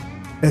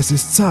Es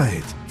ist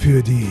Zeit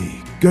für die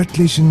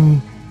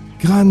göttlichen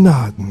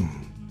Granaten.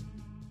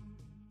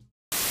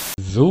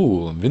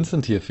 So,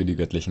 Vincent hier für die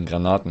göttlichen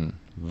Granaten.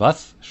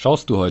 Was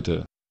schaust du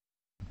heute?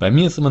 Bei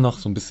mir ist immer noch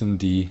so ein bisschen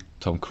die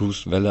Tom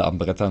Cruise-Welle am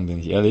Brettern, bin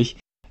ich ehrlich.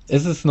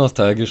 Es ist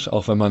nostalgisch,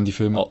 auch wenn man die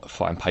Filme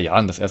vor ein paar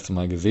Jahren das erste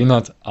Mal gesehen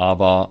hat.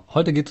 Aber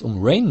heute geht's um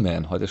Rain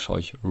Man. Heute schaue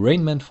ich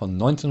Rain Man von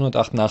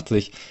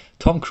 1988.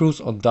 Tom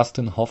Cruise und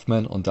Dustin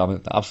Hoffman und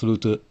damit eine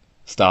absolute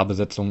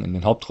Starbesetzung in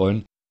den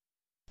Hauptrollen.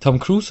 Tom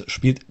Cruise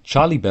spielt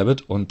Charlie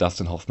Babbitt und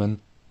Dustin Hoffman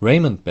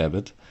Raymond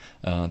Babbitt.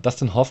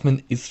 Dustin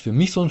Hoffman ist für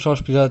mich so ein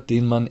Schauspieler,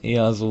 den man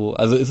eher so,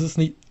 also es ist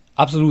nicht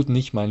absolut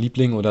nicht mein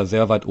Liebling oder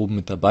sehr weit oben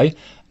mit dabei,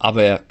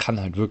 aber er kann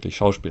halt wirklich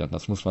schauspielern,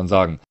 das muss man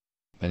sagen.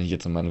 Wenn ich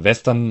jetzt in meine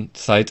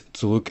Western-Zeit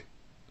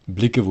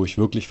zurückblicke, wo ich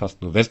wirklich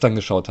fast nur Western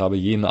geschaut habe,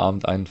 jeden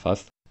Abend einen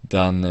fast,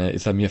 dann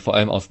ist er mir vor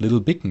allem aus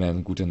Little Big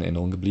Man gut in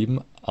Erinnerung geblieben.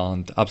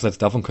 Und abseits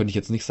davon könnte ich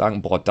jetzt nicht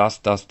sagen, boah,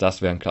 das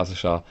wäre ein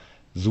klassischer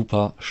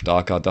super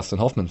starker Dustin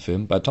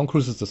Hoffman-Film. Bei Tom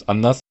Cruise ist das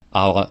anders,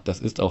 aber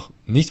das ist auch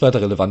nicht weiter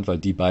relevant, weil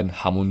die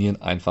beiden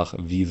harmonieren einfach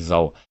wie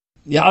Sau.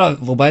 Ja,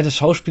 wobei das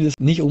Schauspiel ist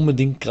nicht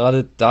unbedingt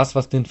gerade das,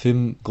 was den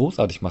Film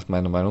großartig macht,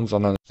 meiner Meinung,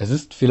 sondern es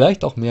ist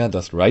vielleicht auch mehr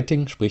das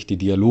Writing, sprich die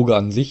Dialoge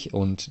an sich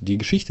und die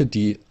Geschichte,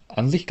 die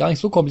an sich gar nicht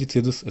so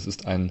kompliziert ist. Es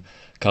ist ein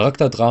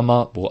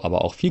Charakterdrama, wo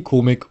aber auch viel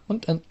Komik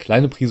und eine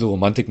kleine Prise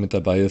Romantik mit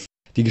dabei ist.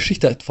 Die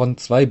Geschichte von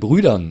zwei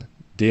Brüdern,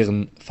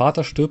 deren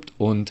Vater stirbt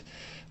und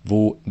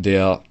wo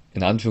der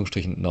in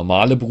Anführungsstrichen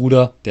normale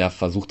Bruder, der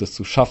versucht es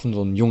zu schaffen,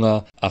 so ein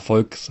junger,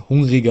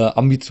 erfolgshungriger,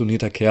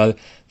 ambitionierter Kerl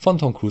von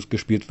Tom Cruise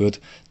gespielt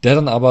wird, der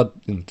dann aber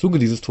im Zuge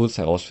dieses Todes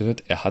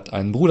herausfindet, er hat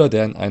einen Bruder,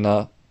 der in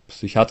einer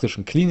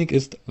psychiatrischen Klinik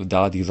ist,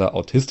 da dieser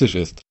autistisch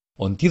ist.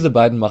 Und diese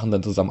beiden machen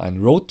dann zusammen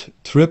einen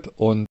Roadtrip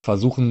und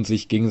versuchen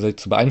sich gegenseitig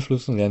zu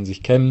beeinflussen, lernen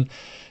sich kennen,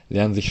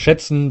 lernen sich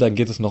schätzen, dann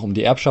geht es noch um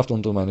die Erbschaft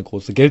und um eine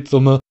große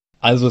Geldsumme.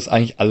 Also ist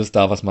eigentlich alles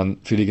da, was man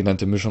für die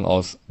genannte Mischung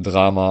aus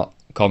Drama,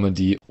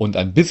 Comedy und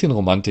ein bisschen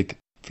Romantik,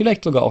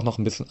 vielleicht sogar auch noch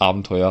ein bisschen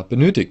Abenteuer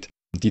benötigt.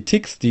 Die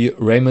Ticks, die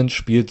Raymond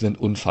spielt, sind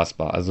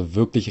unfassbar. Also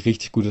wirklich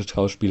richtig gutes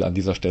Schauspiel an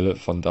dieser Stelle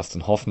von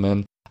Dustin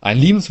Hoffman. Ein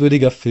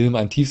liebenswürdiger Film,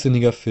 ein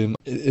tiefsinniger Film.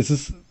 Es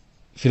ist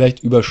vielleicht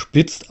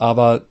überspitzt,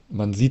 aber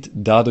man sieht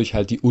dadurch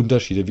halt die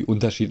Unterschiede, wie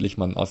unterschiedlich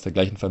man aus der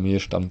gleichen Familie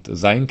stammt,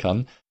 sein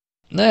kann.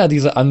 Naja,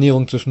 diese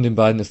Annäherung zwischen den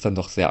beiden ist dann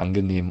doch sehr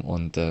angenehm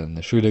und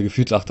eine schöne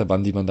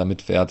Gefühlsachterbahn, die man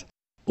damit fährt.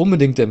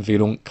 Unbedingte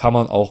Empfehlung, kann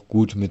man auch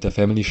gut mit der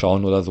Family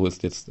schauen oder so,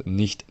 ist jetzt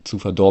nicht zu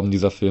verdorben,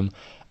 dieser Film,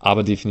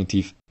 aber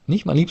definitiv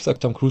nicht mein liebster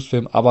Tom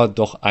Cruise-Film, aber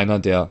doch einer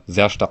der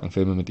sehr starken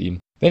Filme mit ihm.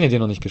 Wenn ihr den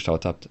noch nicht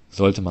geschaut habt,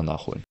 sollte man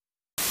nachholen.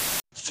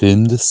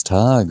 Film des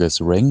Tages,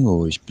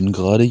 Rango. Ich bin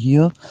gerade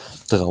hier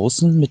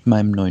draußen mit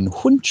meinem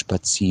neuen Hund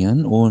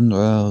spazieren und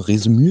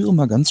resümiere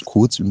mal ganz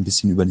kurz ein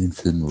bisschen über den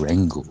Film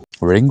Rango.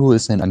 Rango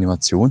ist ein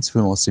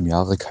Animationsfilm aus dem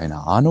Jahre,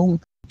 keine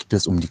Ahnung. Geht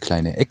es um die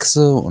kleine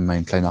Echse und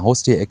meine kleine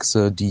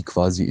Haustierechse, die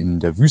quasi in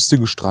der Wüste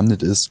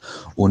gestrandet ist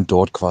und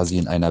dort quasi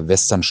in einer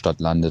Westernstadt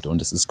landet.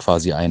 Und es ist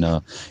quasi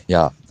ein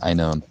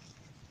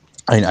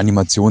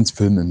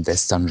Animationsfilm im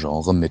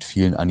Western-Genre mit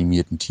vielen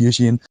animierten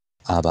Tierchen.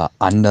 Aber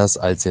anders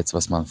als jetzt,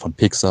 was man von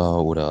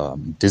Pixar oder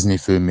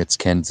Disney-Filmen jetzt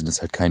kennt, sind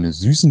es halt keine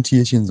süßen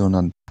Tierchen,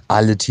 sondern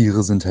alle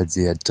Tiere sind halt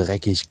sehr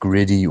dreckig,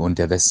 gritty und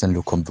der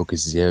Western-Look kommt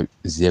wirklich sehr,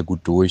 sehr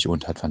gut durch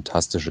und hat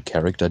fantastische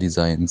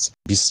Character-Designs.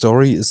 Die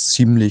Story ist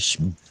ziemlich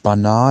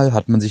banal,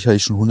 hat man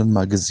sicherlich schon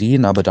 100-mal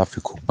gesehen, aber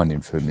dafür guckt man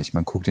den Film nicht.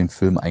 Man guckt den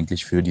Film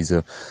eigentlich für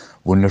diese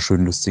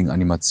wunderschönen, lustigen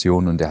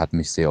Animationen und der hat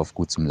mich sehr oft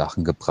gut zum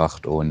Lachen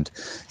gebracht und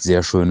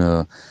sehr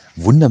schöne,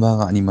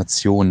 wunderbare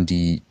Animationen,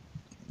 die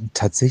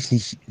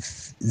tatsächlich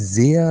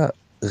sehr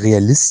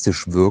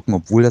realistisch wirken,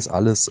 obwohl das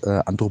alles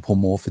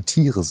anthropomorphe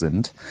Tiere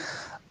sind.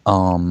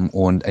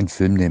 Und ein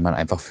Film, den man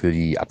einfach für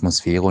die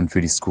Atmosphäre und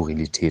für die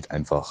Skurrilität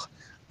einfach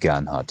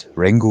gern hat.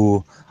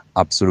 Rango,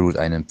 absolut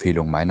eine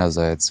Empfehlung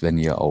meinerseits, wenn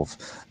ihr auf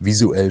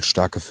visuell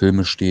starke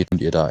Filme steht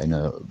und ihr da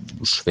eine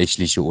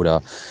schwächliche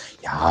oder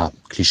ja,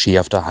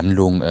 klischeehafte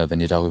Handlung, wenn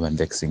ihr darüber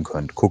hinwegsehen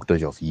könnt, guckt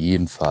euch auf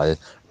jeden Fall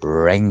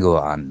Rango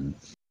an.